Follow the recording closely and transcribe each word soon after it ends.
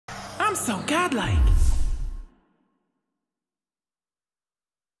I'm so godlike.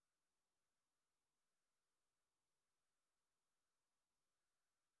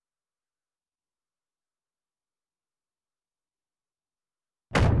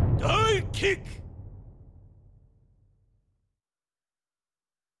 Die kick!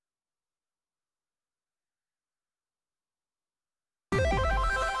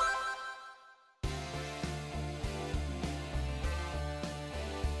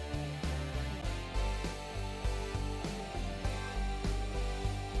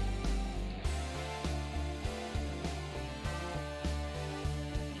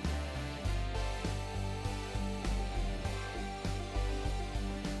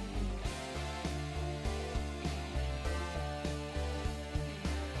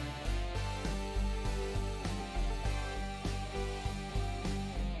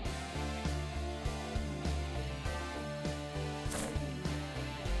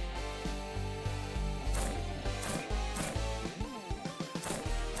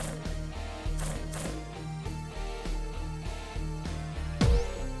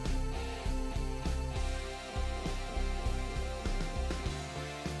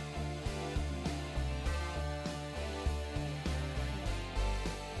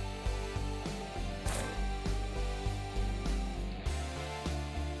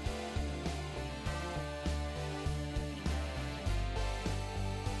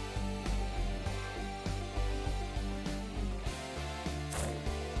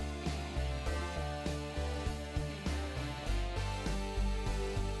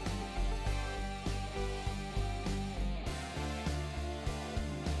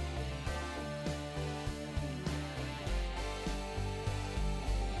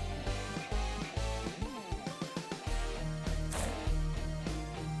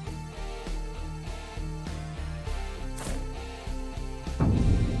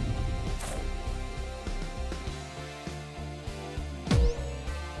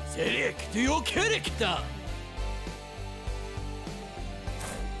 Select your character!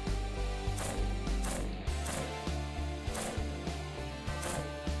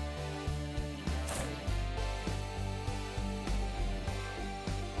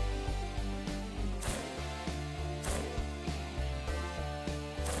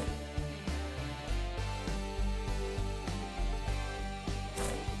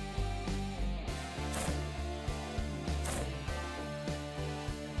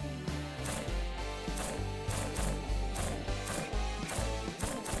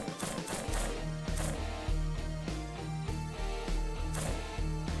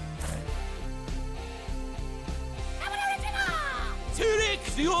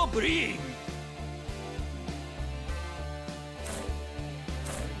 Select your breed!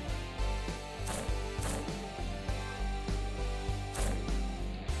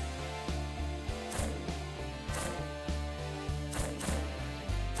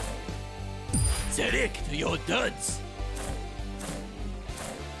 Select your duds!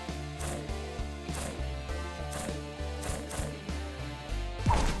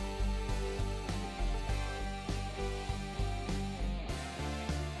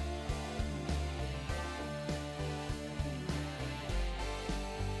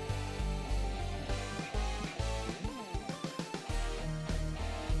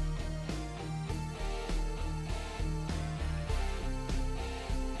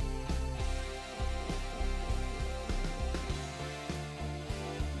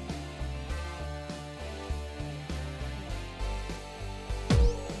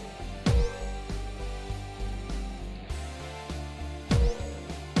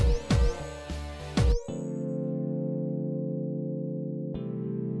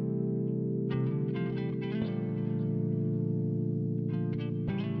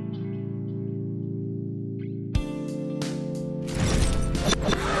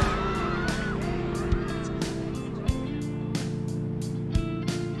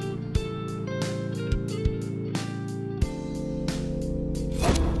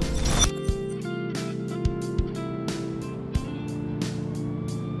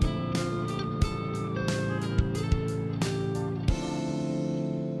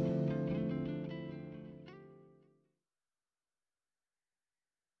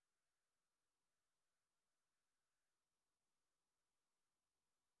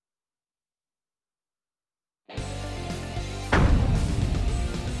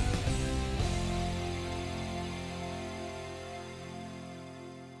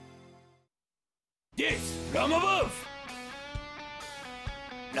 Death from above!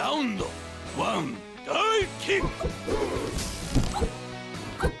 Round 1, die kick!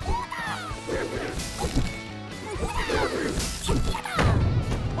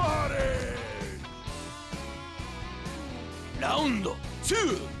 Party! Round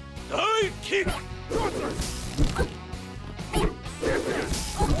 2 dive kick.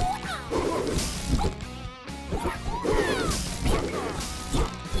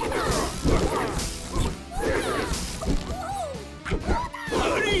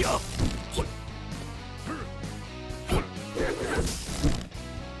 Hurry up.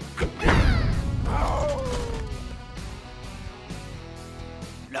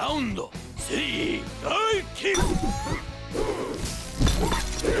 Round 3 dive kick.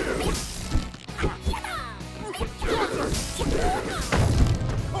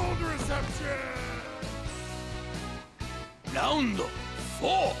 Cold reception! Round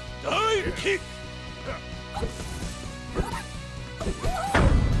 4 dive kick.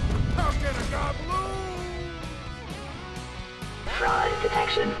 How can a god lose? Fraud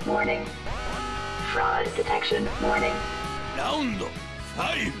detection warning. Fraud detection warning. Round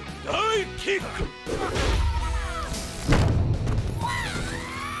 5 dive kick.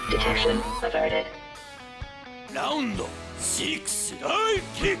 Detection averted. Round 6 dive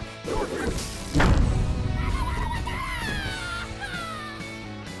kick.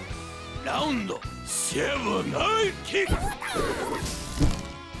 Round 7 dive kick.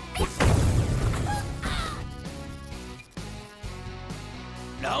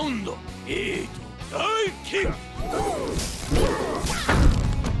 Round 8 dive kick.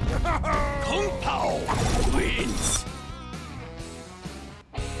 Kung Pao wins.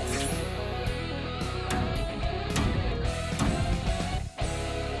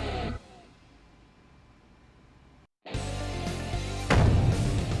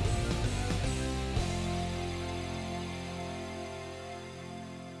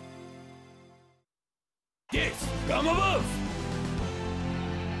 Yes, from above.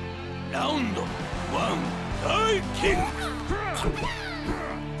 Round 1 dive kick.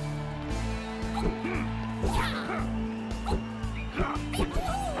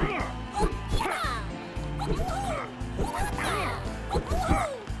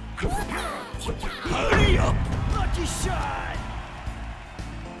 Hurry up! Lucky shot!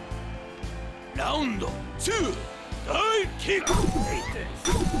 Round 2 dive kick. Hate this!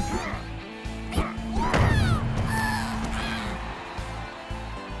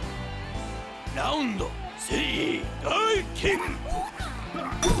 Round 3 dive kick.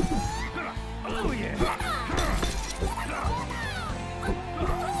 Oh yeah!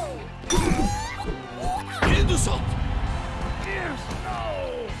 Headshot. Yes! No!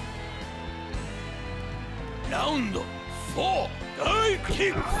 Round 4 dive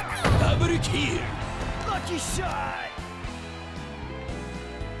kick. Double kill. Lucky shot!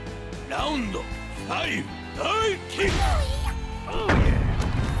 Round 5 dive kick. Oh yeah!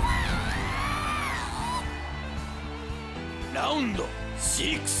 Round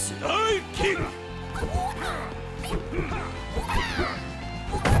 6 dive kick.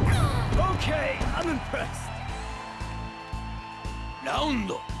 Okay, I'm impressed.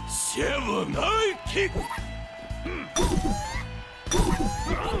 Round 7 dive kick.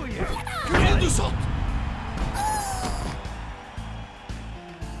 Oh yeah! Headshot.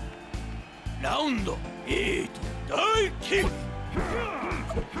 Round 8 dive kick.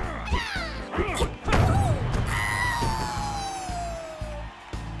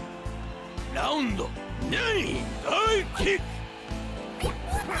 Round 9 dive kick.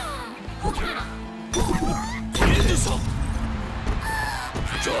 Headshot.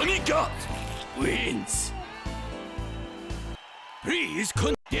 Johnny Gat wins. Please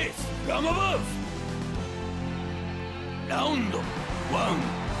contest from above. Round 1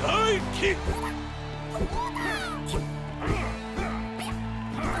 dive kick.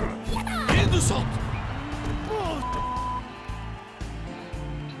 Headshot.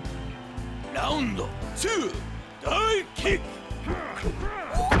 Round 2 dive kick.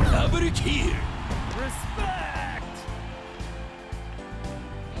 Double kill. Respect!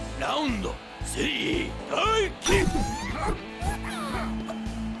 Round 3 dive kick.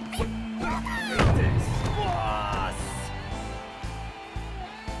 Hate this! Boss!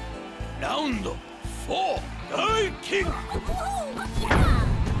 Round 4 dive kick.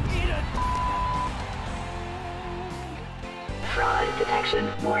 Eat it! Fraud detection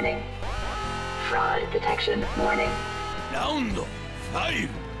warning. Fraud detection warning. Round 5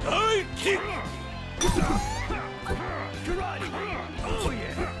 dive kick. Karate! Oh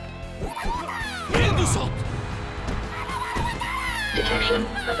yeah! Headshot. Detection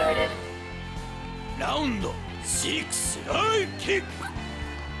averted. Round 6 dive kick.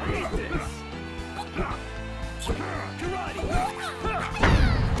 Hate this! Karate!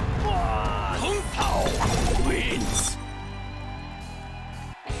 Boss! Kung Pao wins.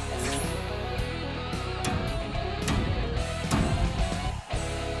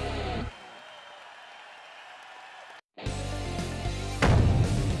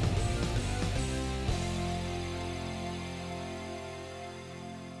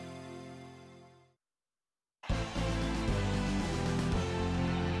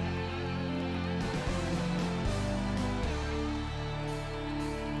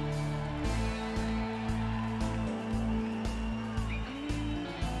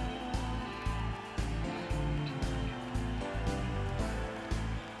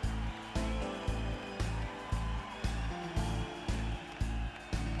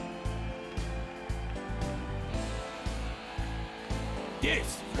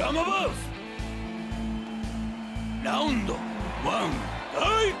 Death from above. Round 1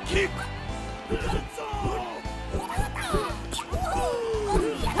 大キック。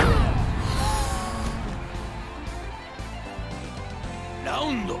ラ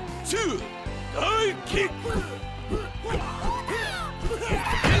ウンド2大キック。ヘ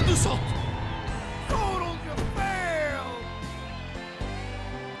ッドショット。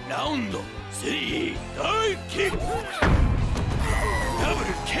ラウンド3大キック。ダブル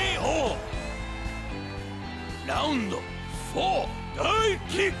KO。ラウンド4大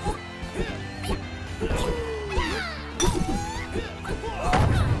キック。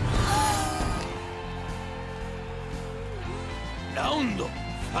ラウンド5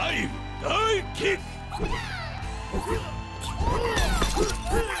大キック。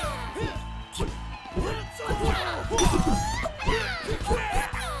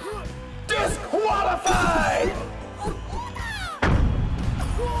Disqualified!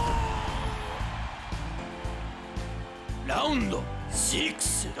 ラウンド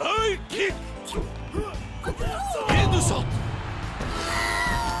6大キック。ヘッドショット。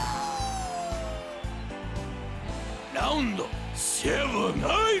ラウンド7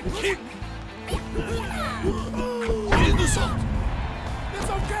大キック。ヘッドショット。 It's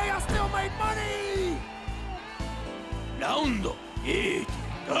okay, I still made money! ラウンド8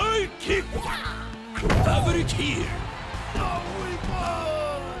大キック。ダブルキル。 Oh, we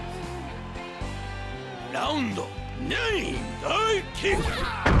won! ラウンド9大キック。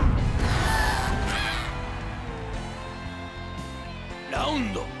ラウ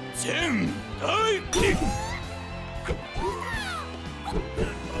ンド10大キック。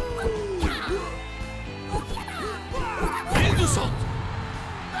ヘッドショット。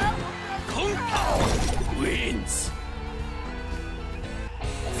コンパウン wins。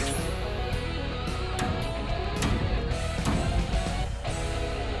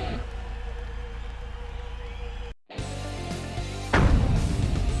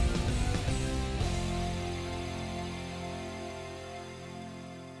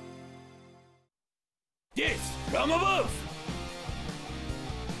 Death from above.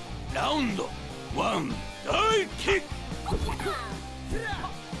 ラウンド1大キック。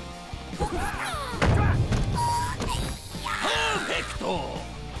パーフェクト。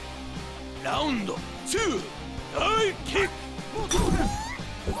ラウンド2大キック。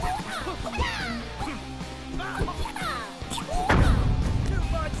Too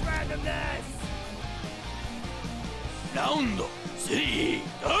much randomness! ラウンド3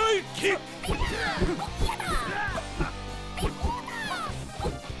大キック。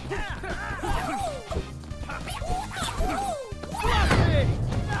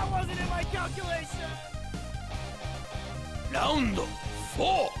That wasn't in my calculation! ラウンド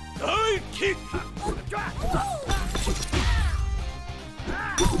4大キック。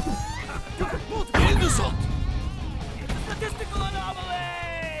ヘッドショット。 Statistical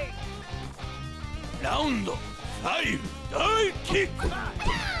anomaly! ラウンド5大キック。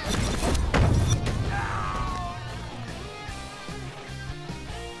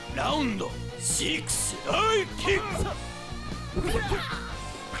ラウンド6大キック。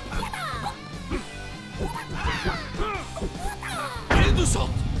ヘッドショッ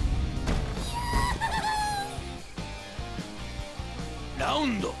ト。ラウ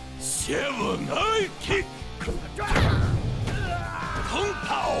ンド7大キック。コン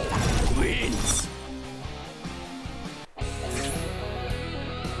パウン wins。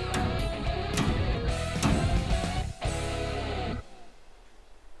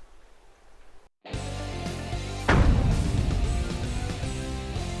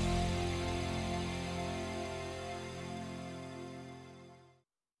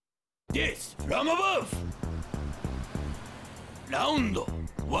 Death from above. ラウンド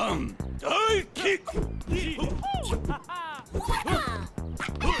1大キック。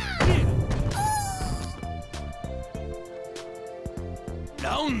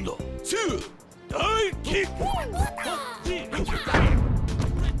ラウンド2大キック。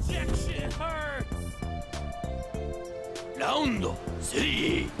 Rejection hurts! ラウンド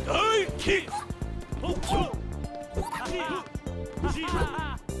3大キック。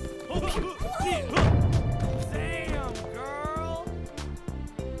Damn, girl!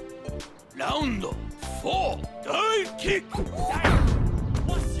 ラウンド4大キック。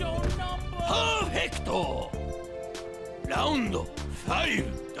 What's your number? パーフェクト。ラウンド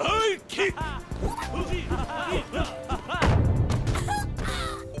5大キック。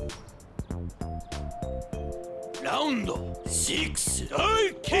ラウンド6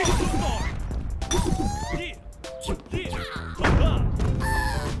大キック。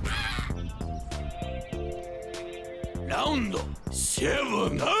ラウンド7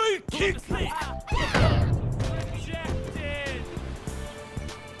 7 大キック Rejected.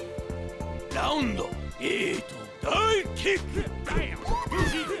 ラウンド8大キック Bam.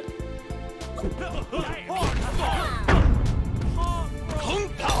 Hard コン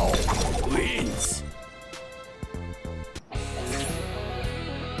パオ wins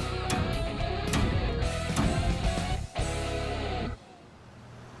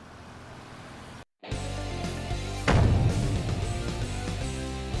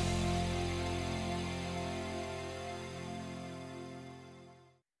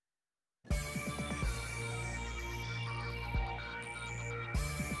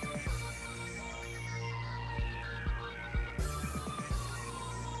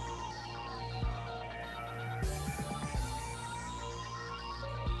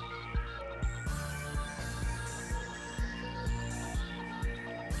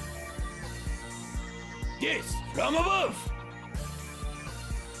Yes, from above.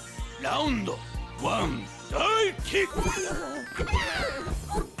 ラウンド1大キック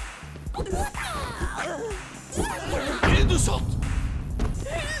ヘッドショット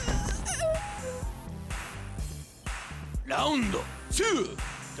ラウンド2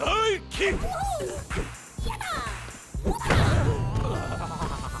大キック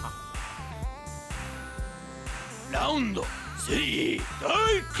ラウンド3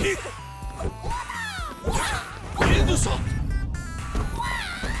大キックヘッドショット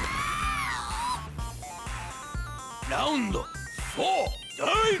ラウンド4大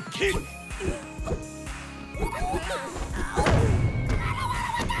キック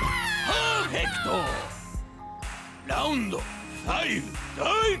パーフェクトラウンド5大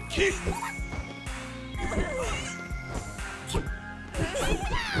キック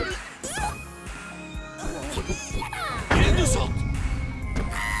ヘッドショット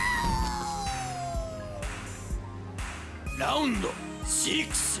ラウンド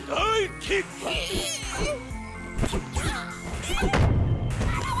6大キック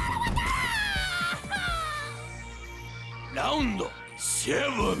ラウンド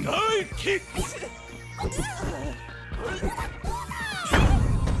7大キック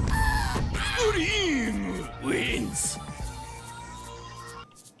グリーン wins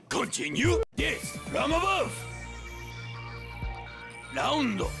continue this from above ラウ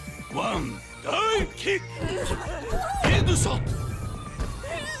ンド1大キックヘッドショット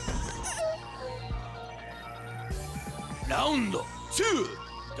ラウンド2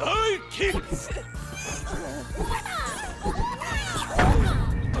大キック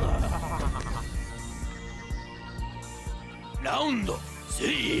ラウンド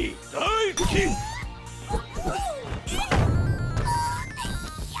3大キックパ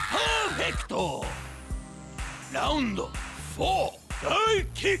ーフェクトラウンド4大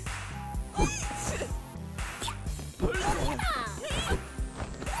キック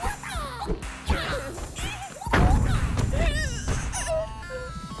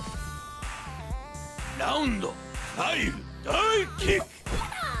ラウンド5大キック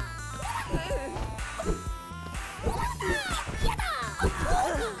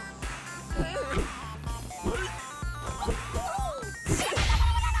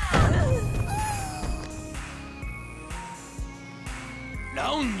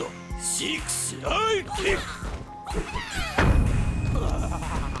ラウンド6大キック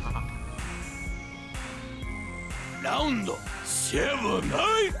ラウンド7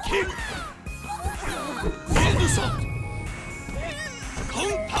大キックヘッドショットコン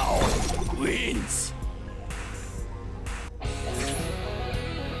パオ wins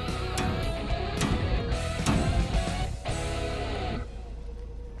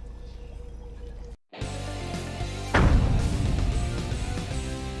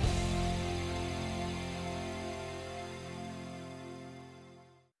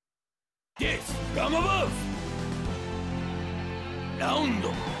Yes, from above ラウンド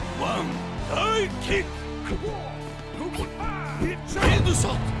1大キックヘッドショ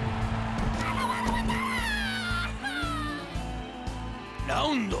ットラ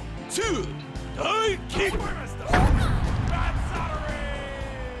ウンド2大キック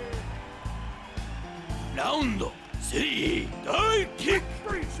ラウンド3大キッ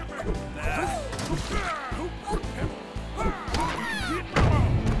ク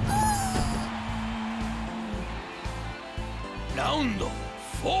ラウンド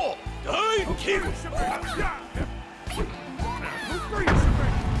4大キック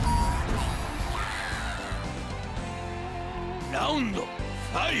ラウンド5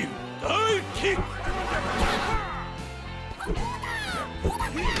大キック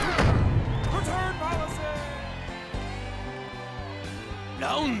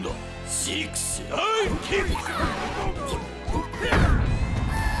ラウンド6大キック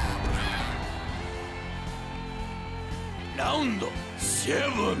Round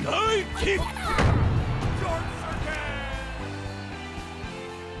 7 high kick.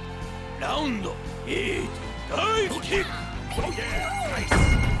 Round 8 dive kick. Oh yeah, nice.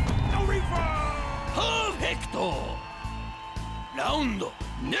 No refund. Perfecto. Round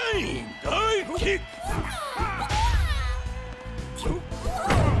 9 dive kick.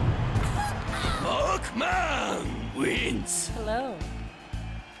 Markman wins. Hello.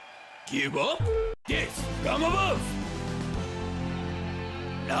 Give up? Death from above.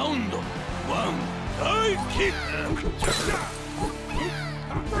 Round 1 dive kick.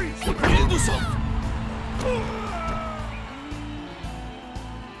 End shot.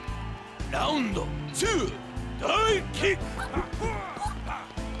 Round 2 dive kick.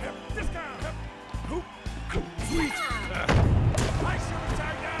 Sweet. Nice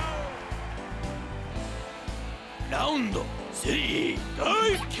attack now. Round 3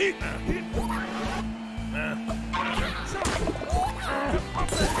 dive kick.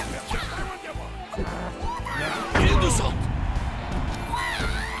 End shot.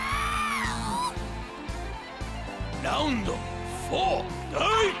 Round 4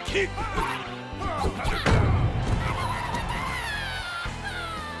 dive kick.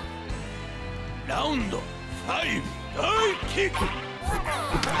 Round 5 dive kick.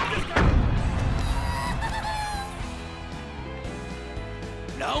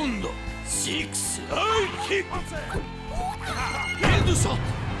 Round 6 dive kick. End shot.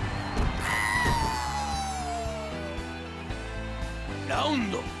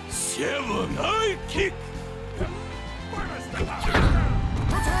 Round 7 dive kick.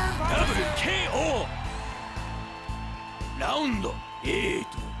 Double KO. Round 8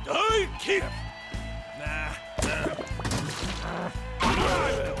 dive kick.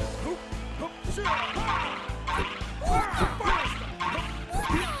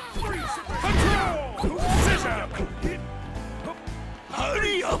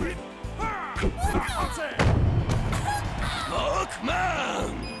 Hurry up.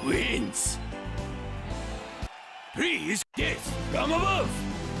 Markman wins. Please death from above.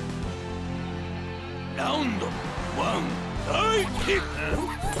 Round 1 dive kick.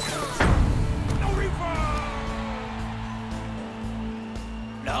 No refund.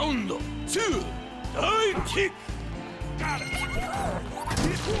 Round 2 dive kick. Got it.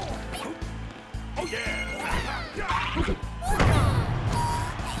 Oh yeah.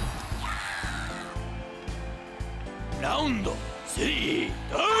 Round 3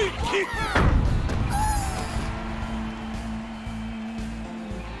 dive kick.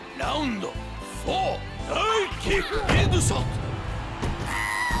 Round 4 dive kick. End shot.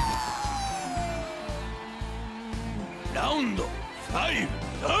 Round 5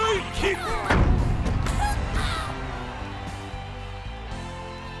 dive kick.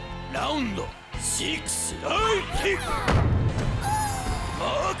 Round 6 dive kick.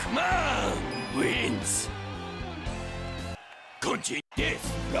 Markman wins. Continue death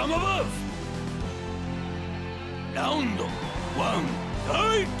from above. Round 1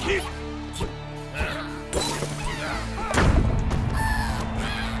 dive kick.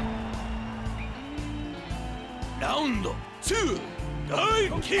 Round 2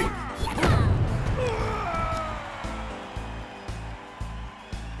 dive kick.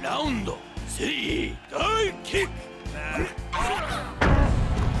 Round 3 dive kick.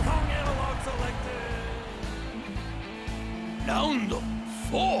 Kong analog selected. Round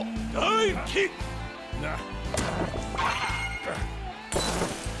 4 dive kick.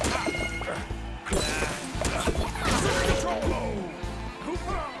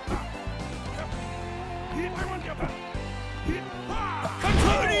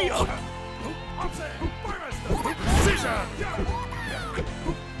 Hurry up.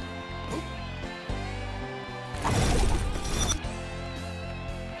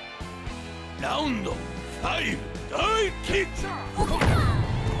 Round 5 dive kick.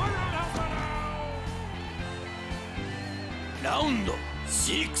 Round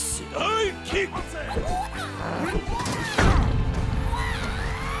 6 dive kick.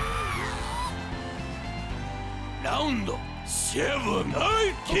 Round 7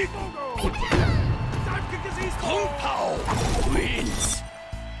 dive kick. Kung Pao wins.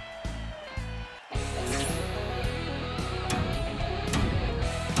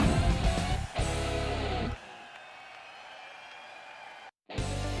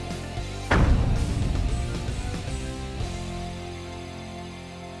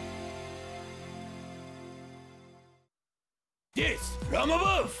 Death from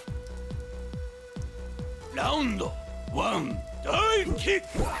above. Round 1 dive kick.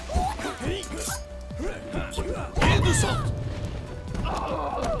 End shot.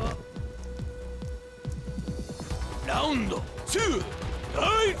 Round 2,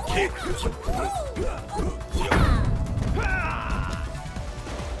 dive kick.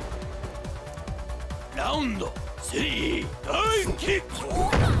 Round 3, dive kick.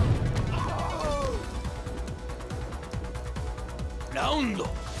 Round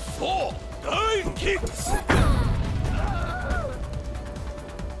 4, dive kick.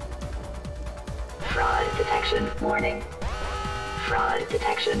 Fraud detection warning. Fraud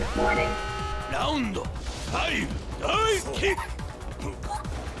detection warning. Round 5, dive kick.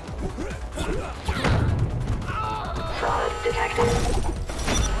 Fraud detected.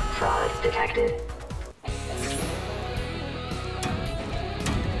 Fraud detected.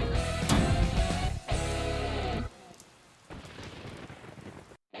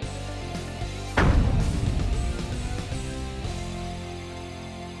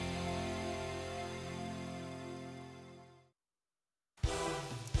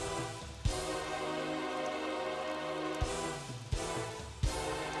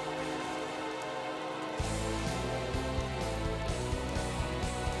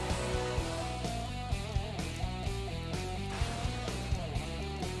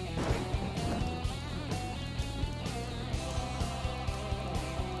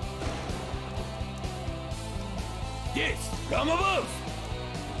 Yes, from above.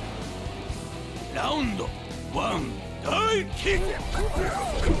 Round 1, dive kick.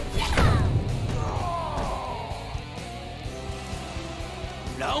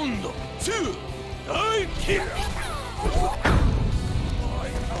 Round 2, dive kick.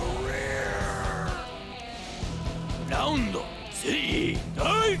 Round 3,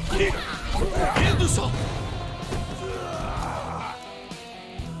 dive kick. Head shot.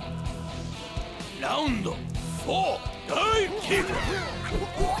 Round 4, dive kick.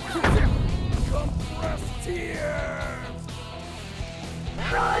 Compressed tears.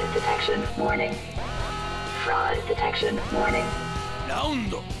 Fraud detection warning. Fraud detection warning.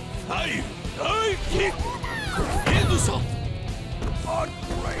 Round 5, dive kick. Head shot.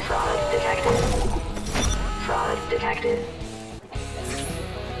 Fraud detected. Fraud detected.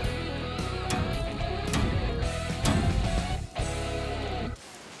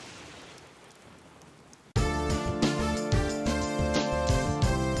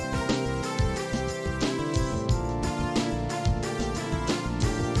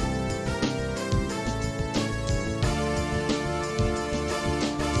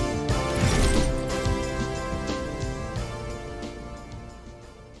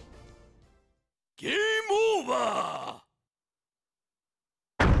 Game over.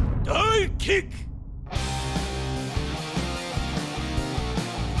 Dive kick.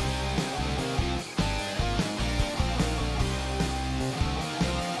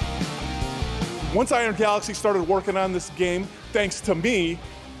 Once Iron Galaxy started working on this game, thanks to me,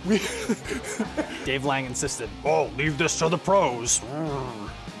 we Dave Lang insisted, "Oh, leave this to the pros."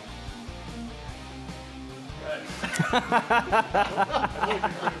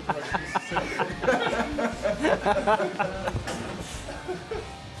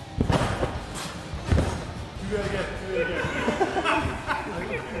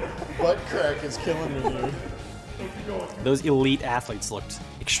 Butt crack is killing me, dude. Those elite athletes looked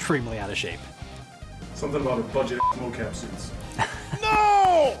extremely out of shape. Something about a budget mocap suits.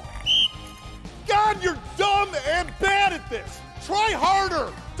 No! God, you're dumb and bad at this. Try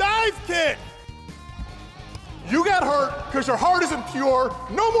harder. Dive kick. You got hurt because your heart isn't pure.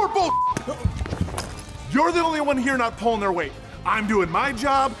 No more bull. You're the only one here not pulling their weight. I'm doing my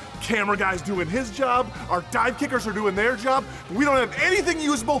job. Camera guy's doing his job. Our dive kickers are doing their job. We don't have anything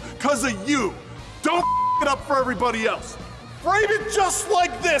usable because of you. Don't it up for everybody else. Frame it just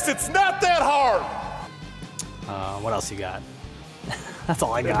like this. It's not that hard. What else you got? That's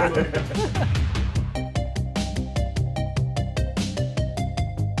all I got.